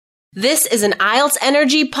This is an IELTS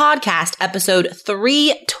Energy Podcast, episode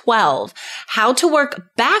 312, How to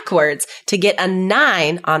Work Backwards to Get a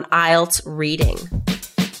 9 on IELTS Reading.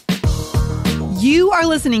 You are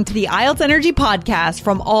listening to the IELTS Energy Podcast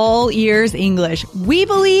from All Ears English. We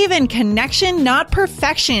believe in connection, not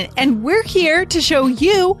perfection, and we're here to show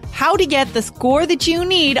you how to get the score that you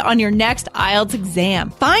need on your next IELTS exam.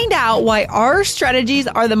 Find out why our strategies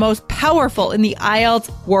are the most powerful in the IELTS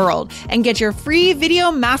world and get your free video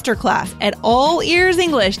masterclass at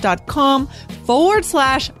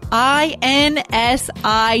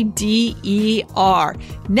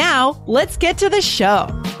allearsenglish.com/INSIDER. Now, let's get to the show.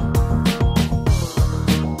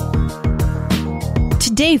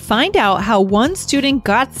 Today, find out how one student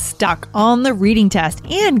got stuck on the reading test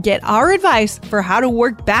and get our advice for how to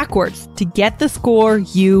work backwards to get the score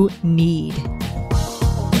you need.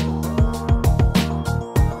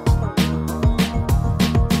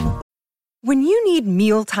 When you need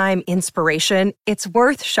mealtime inspiration, it's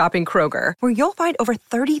worth shopping Kroger, where you'll find over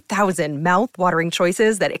 30,000 mouth-watering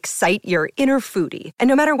choices that excite your inner foodie. And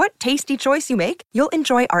no matter what tasty choice you make, you'll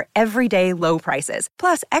enjoy our everyday low prices,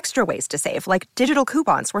 plus extra ways to save, like digital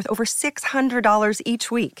coupons worth over $600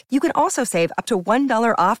 each week. You can also save up to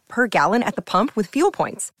 $1 off per gallon at the pump with fuel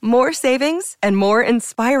points. More savings and more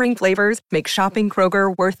inspiring flavors make shopping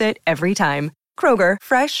Kroger worth it every time. Kroger,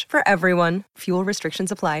 fresh for everyone. Fuel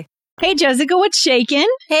restrictions apply. Hey, Jessica, what's shaking?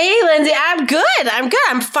 Hey, Lindsay, I'm good. I'm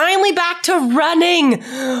finally back to running.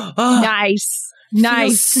 Oh, Nice.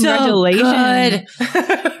 so Congratulations. good.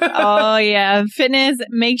 Oh, yeah. Fitness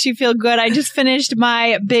makes you feel good. I just finished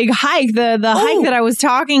my big hike, the hike that I was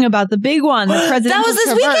talking about, the big one, the presidential That was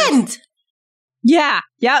this traverse. weekend. Yeah,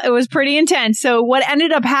 it was pretty intense. So what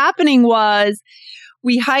ended up happening was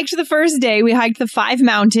we hiked the first day. We hiked the 5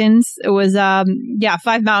 mountains. It was, 5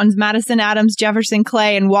 mountains, Madison, Adams, Jefferson,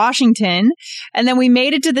 Clay, and Washington. And then we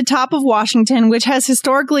made it to the top of Washington, which has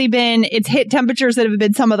historically it's hit temperatures that have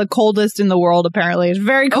been some of the coldest in the world, apparently. It's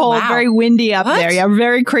very cold, wow. very windy up What? there. Yeah,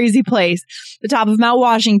 very crazy place. The top of Mount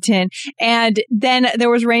Washington. And then there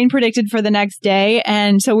was rain predicted for the next day.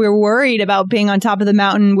 And so we were worried about being on top of the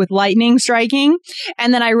mountain with lightning striking.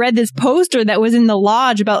 And then I read this poster that was in the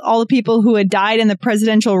lodge about all the people who had died in the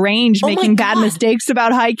presidential range Oh my making bad God. mistakes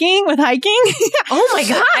about hiking. Oh my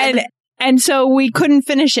God. And so we couldn't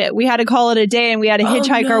finish it. We had to call it a day and we had to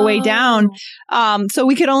hitchhike our way down. So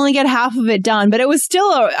we could only get half of it done, but it was still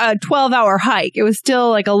a 12-hour hike. It was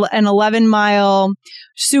still like an 11-mile,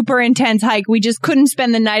 super intense hike. We just couldn't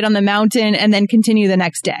spend the night on the mountain and then continue the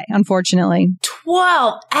next day, unfortunately.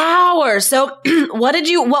 12 hours. So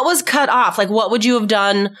what was cut off? Like, what would you have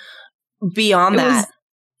done beyond that?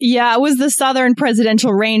 It was the southern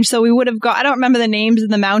presidential range. So we would have I don't remember the names of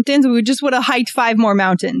the mountains. We just would have hiked 5 more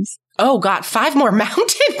mountains. Oh, God. 5 more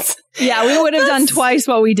mountains? Yeah, we would have done twice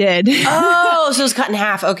what we did. Oh, so it was cut in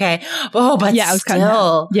half. Okay. Oh, but Yeah, it was cut in half.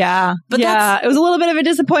 still. Yeah. But it was a little bit of a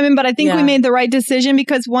disappointment, but I think we made the right decision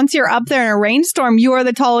because once you're up there in a rainstorm, you are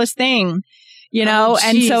the tallest thing, you know? Oh,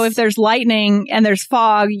 and so geez. if there's lightning and there's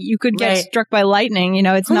fog, you could get Right. struck by lightning, you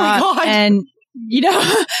know, it's Oh my not. God. And, you know,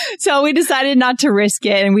 so we decided not to risk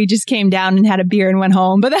it and we just came down and had a beer and went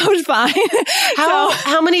home, but that was fine.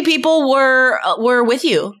 How many people were with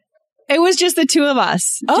you? It was just the two of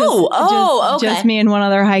us. Okay. Just me and one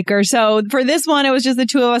other hiker. So for this one, it was just the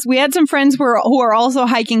two of us. We had some friends who are also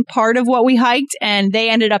hiking part of what we hiked, and they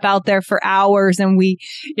ended up out there for hours. And we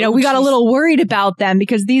got a little worried about them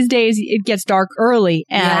because these days it gets dark early,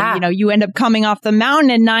 and you end up coming off the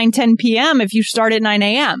mountain at 9-10 p.m. if you start at 9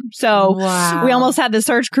 a.m. So we almost had the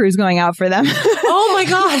search crews going out for them. Oh my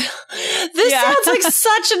God. This sounds like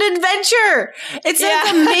such an adventure. It sounds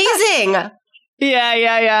amazing.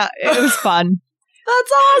 Yeah. It was fun.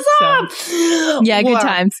 That's awesome.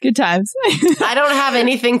 Good times. I don't have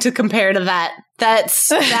anything to compare to that. That's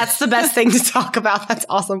the best thing to talk about. That's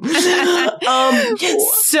awesome.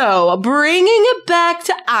 So bringing it back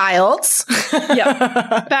to IELTS.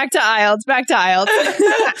 Back to IELTS.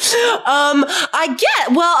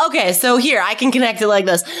 So here I can connect it like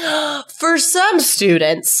this. For some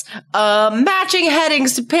students, matching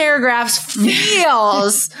headings to paragraphs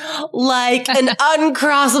feels like an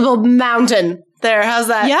uncrossable mountain. There, how's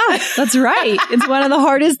that? Yeah, that's right. It's one of the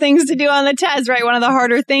hardest things to do on the test, right? One of the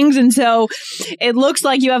harder things. And so it looks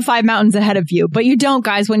like you have 5 mountains ahead of you, but you don't,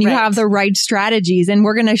 guys, when you have the right strategies. And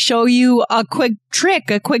we're going to show you a quick trick,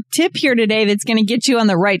 a quick tip here today that's going to get you on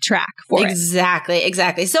the right track for it.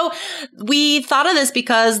 Exactly. So we thought of this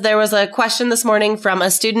because there was a question this morning from a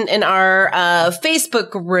student in our Facebook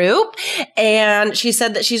group, and she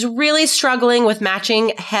said that she's really struggling with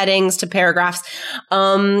matching headings to paragraphs.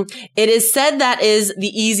 It is said that that is the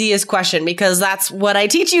easiest question, because that's what I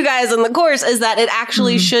teach you guys in the course, is that it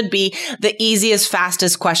actually should be the easiest,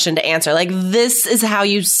 fastest question to answer. Like, this is how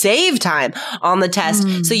you save time on the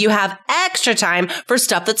test. So you have extra time for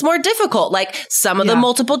stuff that's more difficult, like some of the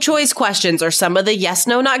multiple choice questions or some of the yes,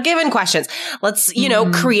 no, not given questions. Let's,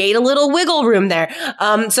 create a little wiggle room there.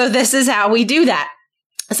 So this is how we do that.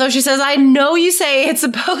 So she says, I know you say it's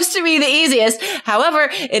supposed to be the easiest. However,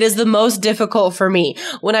 it is the most difficult for me.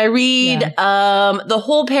 When I read the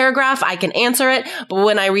whole paragraph, I can answer it. But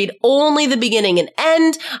when I read only the beginning and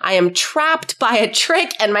end, I am trapped by a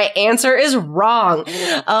trick and my answer is wrong.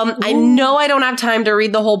 I know I don't have time to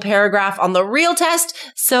read the whole paragraph on the real test.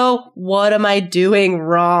 So what am I doing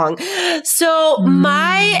wrong? So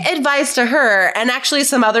my advice to her, and actually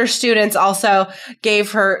some other students also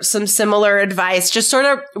gave her some similar advice, just sort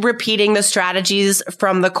of repeating the strategies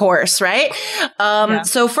from the course, right?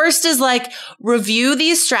 So first is like, review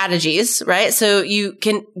these strategies, right? So you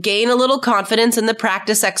can gain a little confidence in the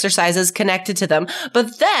practice exercises connected to them.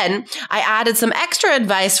 But then I added some extra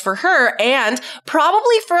advice for her, and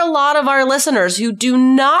probably for a lot of our listeners who do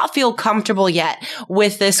not feel comfortable yet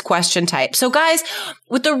with this question type. So guys,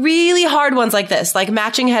 with the really hard ones like this, like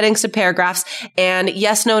matching headings to paragraphs and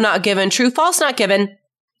yes, no, not given, true, false, not given,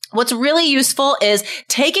 what's really useful is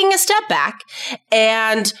taking a step back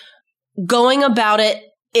and going about it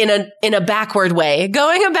in a backward way,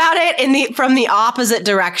 going about it from the opposite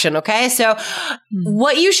direction. Okay. So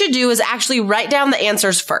what you should do is actually write down the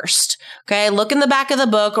answers first. Okay. Look in the back of the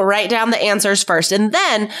book, write down the answers first, and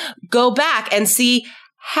then go back and see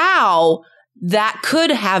how that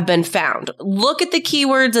could have been found. Look at the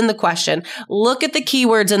keywords in the question. Look at the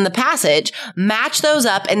keywords in the passage. Match those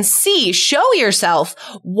up and show yourself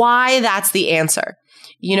why that's the answer.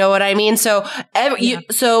 You know what I mean? So,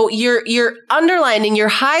 you're underlining, you're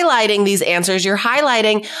highlighting these answers. You're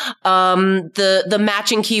highlighting, the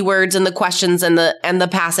matching keywords and the questions and the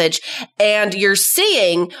passage. And you're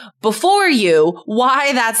seeing before you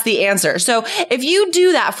why that's the answer. So if you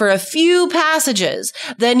do that for a few passages,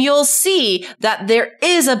 then you'll see that there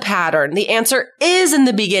is a pattern. The answer is in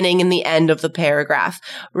the beginning and the end of the paragraph,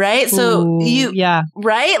 right? So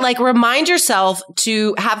right? Like, remind yourself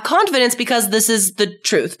to have confidence, because this is the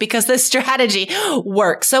truth, because this strategy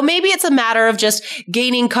works. So maybe it's a matter of just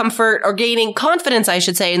gaining comfort, or gaining confidence, I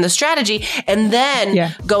should say, in the strategy, and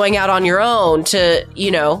then going out on your own to do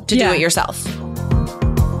it yourself.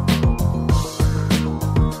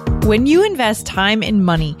 When you invest time and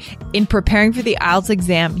money in preparing for the IELTS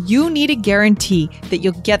exam, you need a guarantee that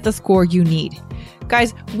you'll get the score you need.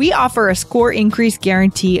 Guys, we offer a score increase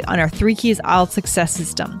guarantee on our 3 Keys IELTS success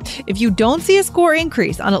system. If you don't see a score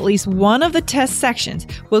increase on at least one of the test sections,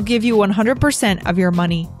 we'll give you 100% of your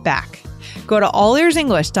money back. Go to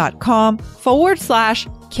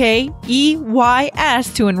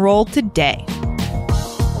allearsenglish.com/KEYS to enroll today.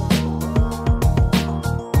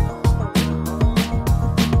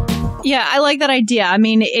 Yeah, I like that idea. I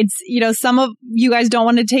mean, it's, some of you guys don't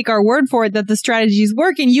want to take our word for it that the strategies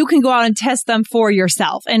work, and you can go out and test them for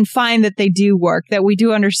yourself and find that they do work, that we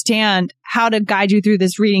do understand how to guide you through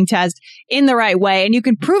this reading test in the right way. And you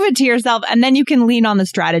can prove it to yourself, and then you can lean on the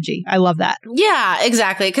strategy. I love that. Yeah,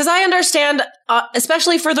 exactly. Because I understand,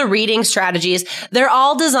 especially for the reading strategies, they're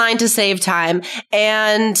all designed to save time.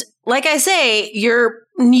 And like I say, you're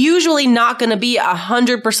usually not going to be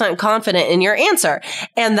 100% confident in your answer.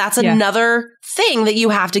 And that's another thing that you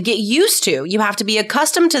have to get used to. You have to be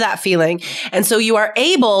accustomed to that feeling. And so you are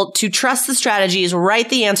able to trust the strategies, write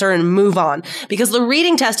the answer, and move on. Because the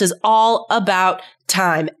reading test is all about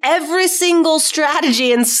time. Every single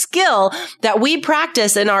strategy and skill that we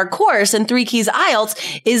practice in our course in 3 Keys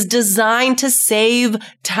IELTS is designed to save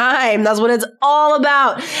time. That's what it's all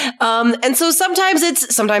about. And so sometimes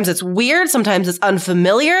it's weird, sometimes it's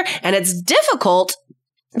unfamiliar, and it's difficult,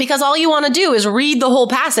 because all you want to do is read the whole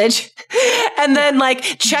passage and then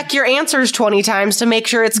check your answers 20 times to make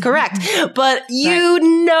sure it's correct. But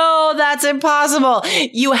know that's impossible.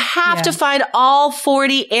 You have to find all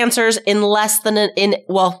 40 answers in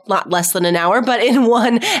not less than an hour, but in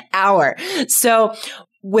 1 hour. So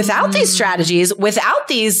without these strategies, without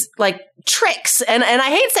these tricks, and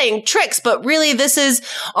I hate saying tricks, but really this is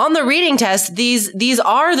on the reading test. These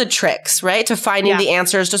are the tricks, right? To finding the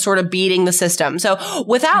answers, to sort of beating the system. So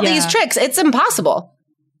without these tricks, it's impossible.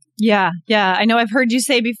 Yeah. I know I've heard you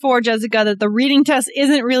say before, Jessica, that the reading test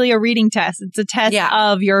isn't really a reading test. It's a test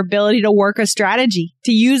of your ability to work a strategy,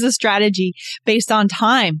 to use a strategy based on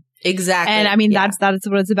time. Exactly. And I mean, that's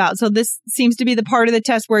what it's about. So this seems to be the part of the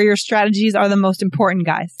test where your strategies are the most important,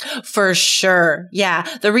 guys. For sure. Yeah.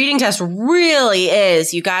 The reading test really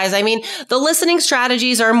is, you guys. I mean, the listening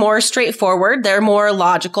strategies are more straightforward. They're more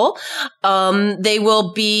logical. They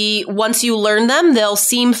will be, once you learn them, they'll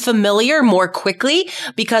seem familiar more quickly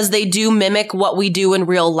because they do mimic what we do in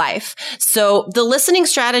real life. So the listening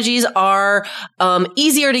strategies are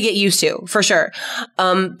easier to get used to, for sure.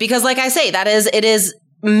 Because like I say, it is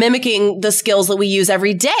mimicking the skills that we use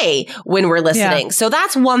every day when we're listening. Yeah. So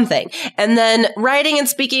that's one thing. And then writing and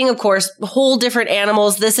speaking, of course, whole different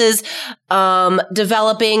animals. This is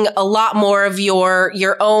developing a lot more of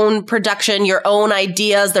your own production, your own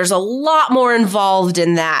ideas. There's a lot more involved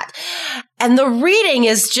in that. And the reading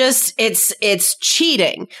is just, it's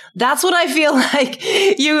cheating. That's what I feel like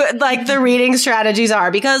the reading strategies are.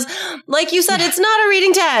 Because like you said, it's not a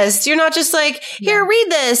reading test. You're not just like, here, read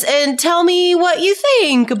this and tell me what you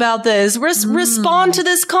think about this. Respond to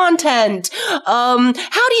this content. How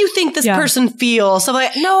do you think this person feels? So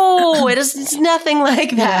like, no, it's nothing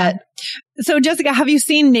like that. So Jessica, have you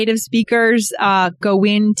seen native speakers go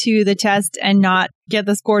into the test and not get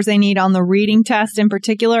the scores they need on the reading test in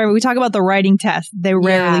particular? We talk about the writing test. They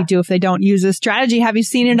rarely do if they don't use this strategy. Have you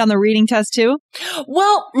seen it on the reading test too?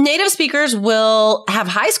 Well, native speakers will have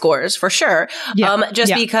high scores for sure.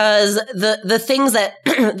 Because the things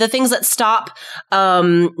that stop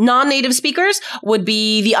non-native speakers would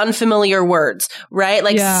be the unfamiliar words, right?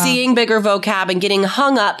 Like seeing bigger vocab and getting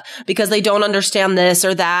hung up because they don't understand this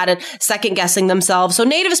or that and second guessing themselves. So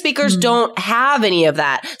native speakers don't have any of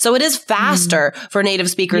that. So it is faster for native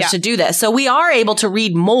speakers to do this. So we are able to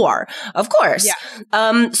read more, of course.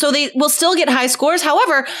 Yeah. So they will still get high scores.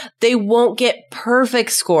 However, they won't get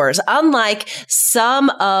perfect scores. Unlike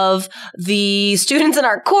some of the students in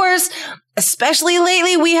our course, especially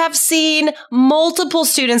lately, we have seen multiple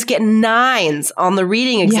students get 9s on the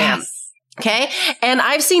reading exam. Yes. Okay. And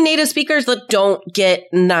I've seen native speakers that don't get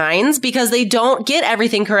 9s because they don't get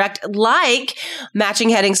everything correct, like matching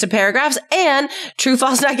headings to paragraphs and true,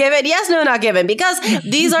 false, not given, yes, no, not given, because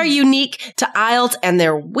these are unique to IELTS and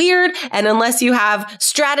they're weird. And unless you have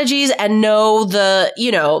strategies and know the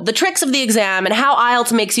tricks of the exam and how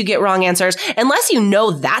IELTS makes you get wrong answers, unless you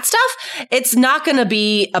know that stuff, it's not going to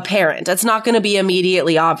be apparent. It's not going to be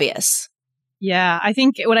immediately obvious. Yeah, I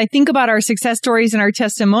think when I think about our success stories and our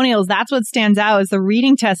testimonials, that's what stands out is the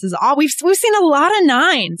reading test is all we've seen a lot of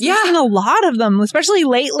 9s. Yeah. We've seen a lot of them, especially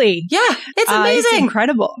lately. Yeah, it's amazing. It's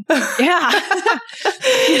incredible. Yeah.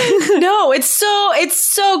 No, it's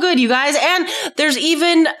so good, you guys. And there's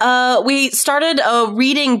even we started a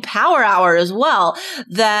reading power hour as well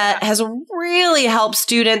that has really helped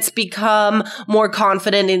students become more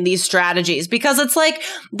confident in these strategies, because it's like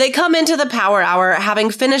they come into the power hour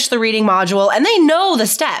having finished the reading module and they know the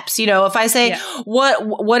steps. You know, if I say,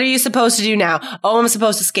 what are you supposed to do now? Oh, I'm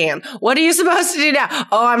supposed to scan. What are you supposed to do now?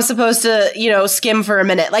 Oh, I'm supposed to, skim for a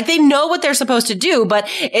minute. Like they know what they're supposed to do, but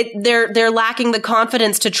they're lacking the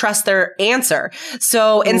confidence to trust their answer.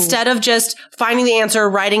 So instead of just finding the answer,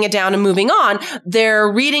 writing it down and moving on,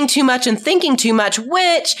 they're reading too much and thinking too much,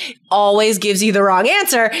 which always gives you the wrong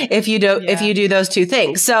answer if you do those two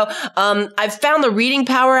things. So, I've found the reading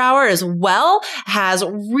power hour as well has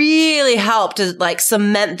really helped to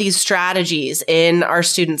cement these strategies in our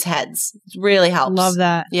students' heads. It really helps. Love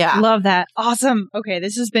that. Yeah. Love that. Awesome. Okay.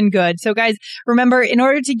 This has been good. So guys, remember, in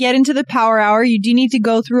order to get into the power hour, you do need to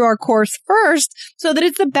go through our course first so that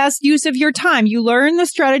it's the best use of your time. You learn the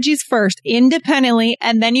strategies first independently,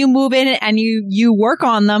 and then you move in and you work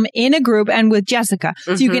on them in a group and with Jessica.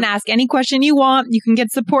 So you can ask any question you want. You can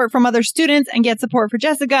get support from other students and get support for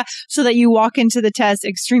Jessica so that you walk into the test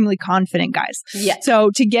extremely confident, guys. Yeah. So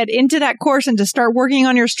to get into that course and to start working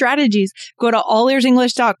on your strategies, go to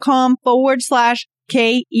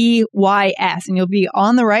allearsenglish.com/KEYS and you'll be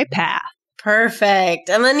on the right path. Perfect.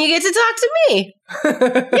 And then you get to talk to me. Yeah,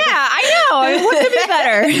 I know. I mean, what could be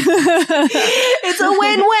better? It's a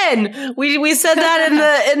win-win. We said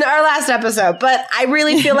that in our last episode, but I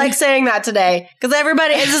really feel like saying that today because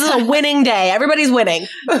this is a winning day. Everybody's winning.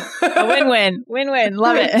 A win-win. Win-win.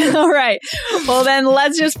 Love it. All right. Well, then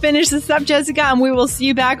let's just finish this up, Jessica, and we will see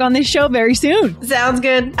you back on this show very soon. Sounds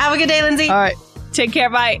good. Have a good day, Lindsay. All right. Take care.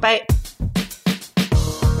 Bye. Bye.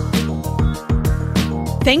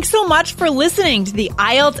 Thanks so much for listening to the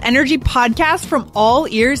IELTS Energy Podcast from All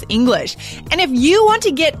Ears English. And if you want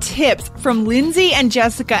to get tips from Lindsay and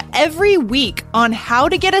Jessica every week on how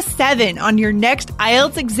to get a 7 on your next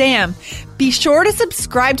IELTS exam, be sure to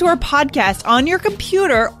subscribe to our podcast on your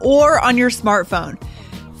computer or on your smartphone.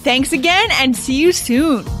 Thanks again and see you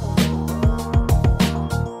soon.